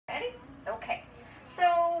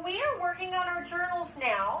So we are working on our journals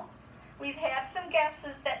now. We've had some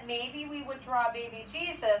guesses that maybe we would draw baby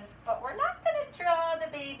Jesus, but we're not going to draw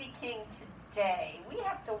the baby king today. We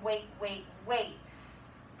have to wait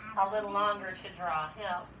a little longer to draw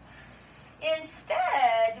him.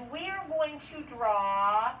 Instead, we are going to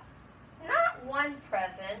draw not one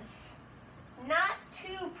present, not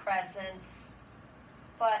two presents,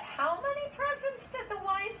 but how many presents did the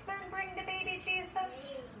wise men bring to baby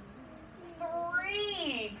Jesus?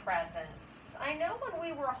 3 presents. I know when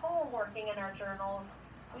we were home working in our journals,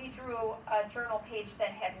 we drew a journal page that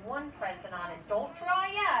had 1 present on it. Don't draw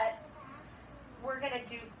yet. We're going to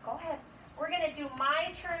do, go ahead. We're going to do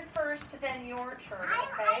my turn first, then your turn,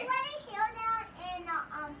 okay? I want to hear that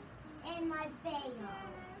in my bag.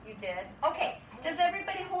 You did? Okay. Does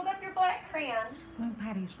everybody hold up your black crayons? No,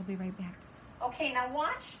 Patty, she'll be right back. Okay, now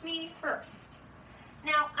watch me first.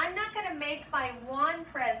 Now, I'm not going to make my 1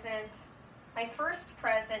 present, my first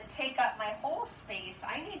present, take up my whole space.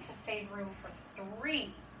 I need to save room for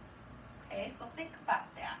 3. Okay, so think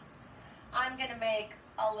about that. I'm going to make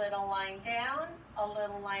a little line down, a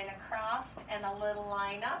little line across, and a little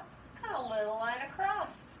line up, and a little line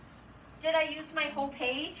across. Did I use my whole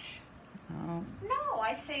page? Oh. No,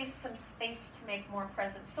 I saved some space to make more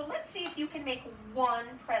presents. So let's see if you can make 1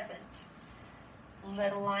 present.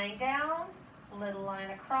 Little line down, little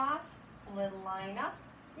line across, little line up,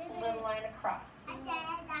 little line across.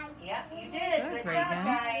 Yep, you did. Good job,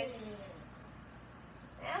 guys.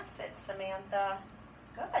 That's it, Samantha.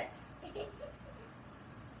 Good.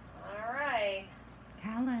 All right.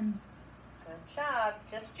 Callan. Good job.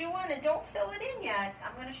 Just do 1 and don't fill it in yet.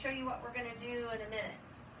 I'm going to show you what we're going to do in a minute.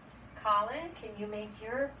 Colin, can you make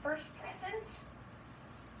your first present?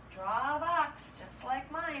 Draw a box just like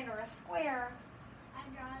mine, or a square. I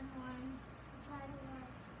drawn 1.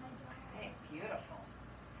 Okay, beautiful.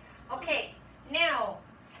 Okay, now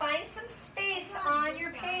find some space on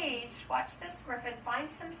your page. Watch this, Griffin. Find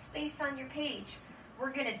some space on your page.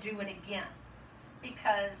 We're going to do it again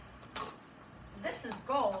because this is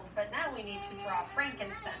gold, but now we need to draw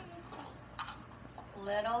frankincense.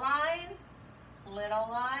 Little line, little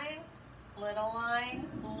line, little line,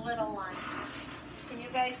 little line. Can you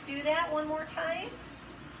guys do that one more time?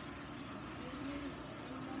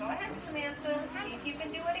 Go ahead, Samantha. See if you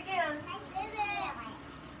can do it again. I did it.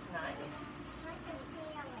 Nice.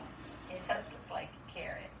 It does look like a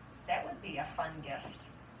carrot. That would be a fun gift.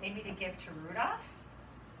 Maybe to give to Rudolph?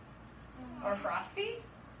 Or Frosty?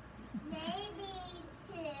 Maybe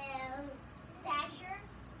to Dasher.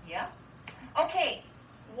 Yep. Okay,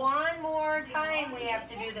 one more time we have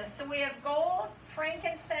to do this. So we have gold,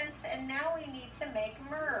 frankincense, and now we need to make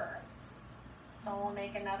myrrh. So we'll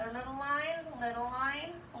make another little line, little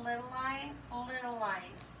line, little line, little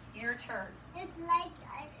line. Your turn. It's like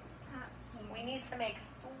a pumpkin. We need to make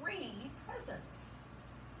 3 presents.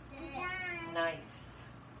 Done. Nice.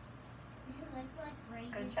 It looks like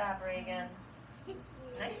Reagan. Good job, Reagan.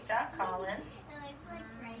 Nice job, Colin. It looks like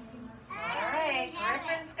Reagan. All right,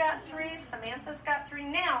 Griffin's got 3, Samantha's got 3.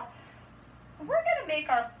 Now, we're going to make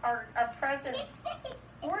our presents,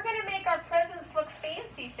 we're going to make our presents look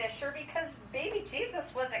fancy, Fisher, because baby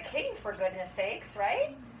Jesus was a king, for goodness sakes,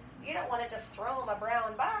 right? You don't want to just throw him a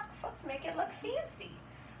brown box. Let's make it look fancy.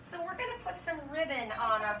 So we're going to put some ribbon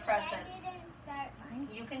on our presents.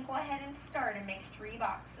 You can go ahead and start and make 3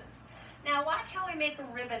 boxes. Now watch how I make a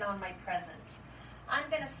ribbon on my present. I'm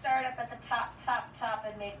going to start up at the top,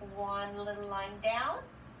 and make 1 little line down,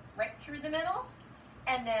 right through the middle,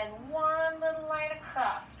 and then 1 little line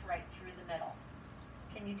across, right through the middle.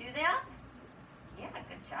 Can you do that? Yeah,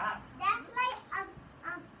 good job. That's like a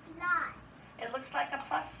plus. It looks like a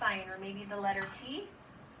plus sign, or maybe the letter T,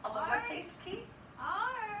 a lowercase t.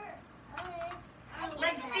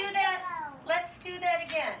 Let's do that. Let's do that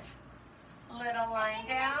again. Little line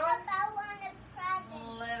down,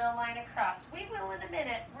 little line across. We will in a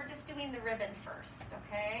minute. We're just doing the ribbon first,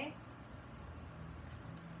 okay?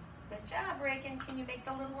 Good job, Reagan. Can you make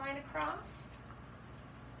the little line across?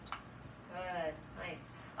 Good, nice.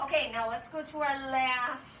 Okay, now let's go to our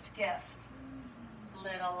last gift.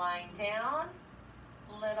 Little line down,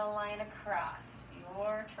 little line across.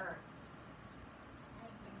 Your turn.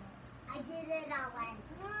 I did it already.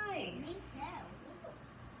 Nice. Me too.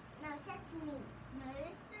 No, that's me. No,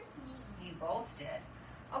 this is me. You both did.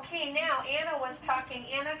 Okay, now Anna was talking.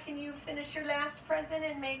 Anna, can you finish your last present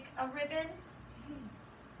and make a ribbon?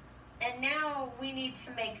 And now we need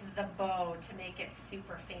to make the bow to make it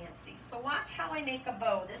super fancy. So watch how I make a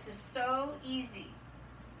bow. This is so easy.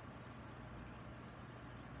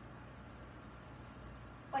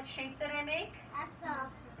 What shape did I make? A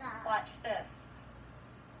soft scarf. Watch this.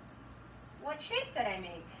 What shape did I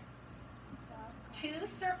make? 2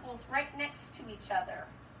 circles right next to each other.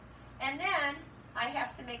 And then I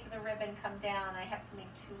have to make the ribbon come down. I have to make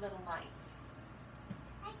 2 little lines.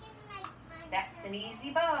 That's an easy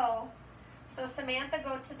bow. So Samantha,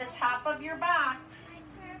 go to the top of your box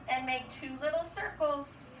and make 2 little circles.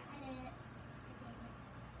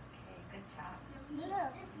 Okay, good job.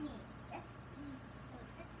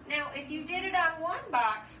 Now, if you did it on one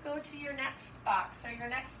box, go to your next box or your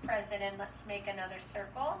next present and let's make another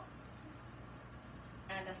circle.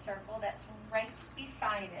 And a circle that's right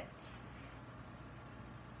beside it.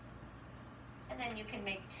 And then you can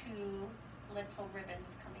make 2 little ribbons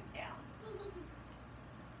coming down.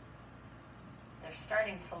 They're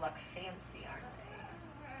starting to look fancy, aren't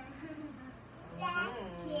they?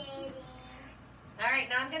 All right,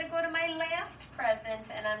 now I'm going to go to my last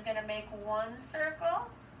present and I'm going to make 1 circle,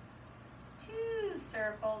 2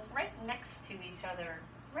 circles right next to each other,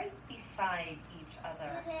 right beside each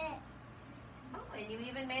other. Oh, and you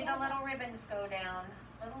even made the little ribbons go down,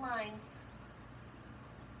 little lines.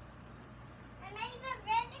 I made the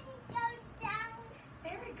ribbon go down.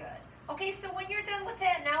 Very good. Okay, so when you're done with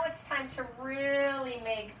that, now it's time to really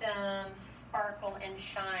make them sparkle and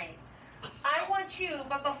shine. I want you,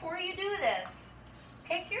 but before you do this,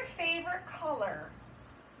 pick your favorite color.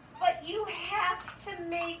 But you have to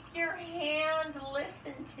make your hand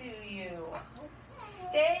listen to you.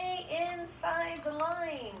 Stay inside the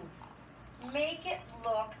lines. Make it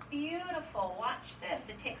look beautiful. Watch this.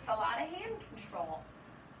 It takes a lot of hand control.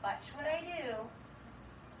 Watch what I do.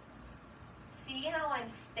 See how I'm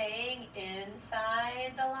staying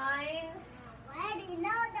inside the lines? Why do you know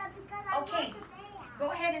that? Because I Okay, want to play it.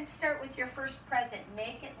 go ahead and start with your first present.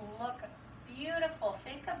 Make it look beautiful.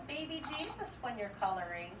 Think of baby Jesus when you're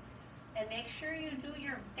coloring. And make sure you do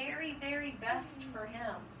your very, very best for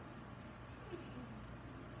him.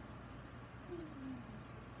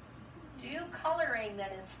 Do coloring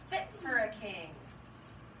that is fit for a king.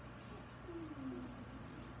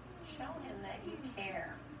 Show him that you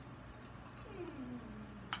care.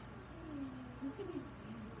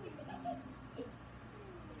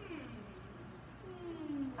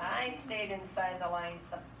 I stayed inside the lines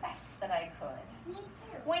the best that I could. Me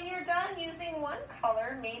too. When you're done using one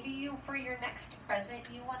color, maybe you, for your next present,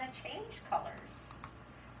 you want to change colors.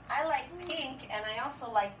 I like pink and I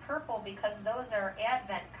also like purple because those are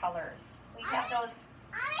Advent colors. We have those,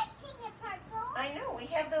 I like pink and purple. I know, we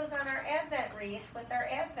have those on our Advent wreath with our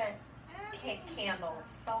Advent cake candles.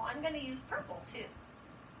 So I'm going to use purple too.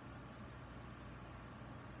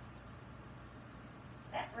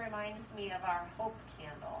 That reminds me of our hope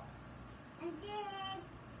candle. And then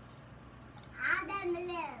add them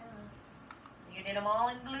blue. You did them all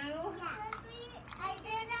in blue? Yeah. I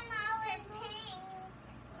did them all in pink.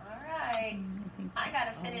 All right. I got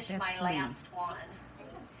to finish my last one.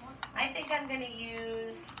 I think I'm going to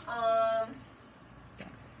use, I'm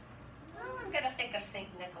going to think of St.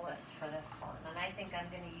 Nicholas for this one, and I think I'm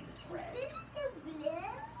going to use red. Did you do blue?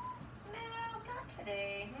 No, not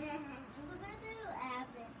today. I'm gonna do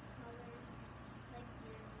Advent colors like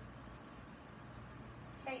yours.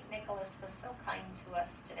 St. Nicholas was so kind to us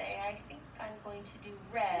today. I think I'm going to do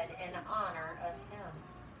red in honor of him.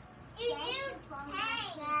 You do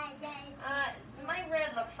pink. My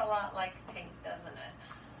red looks a lot like pink, doesn't it?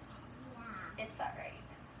 Yeah. It's all right.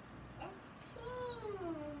 It's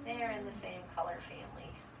pink. They're in the same color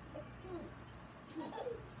family. It's pink.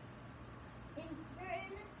 They're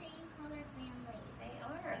in the same color family. They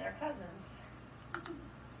are. They're cousins.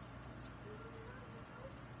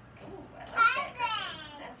 Ooh, I like that.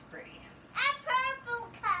 Cousins. That's pretty. A purple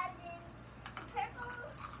cousin. Purple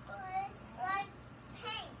looks like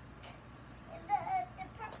pink. The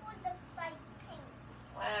purple looks like pink.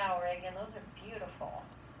 Wow, Reagan, those are beautiful.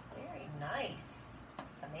 Very nice.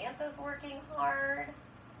 Samantha's working hard.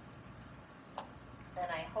 Then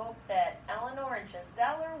I hope that Eleanor and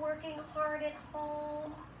Giselle are working hard at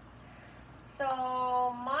home.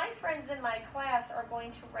 So my friends in my class are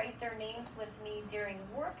going to write their names with me during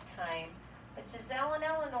work time. But Giselle and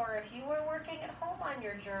Eleanor, if you were working at home on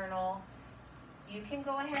your journal, you can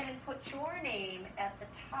go ahead and put your name at the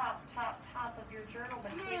top of your journal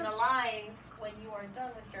between the lines when you are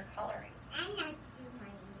done with your coloring. And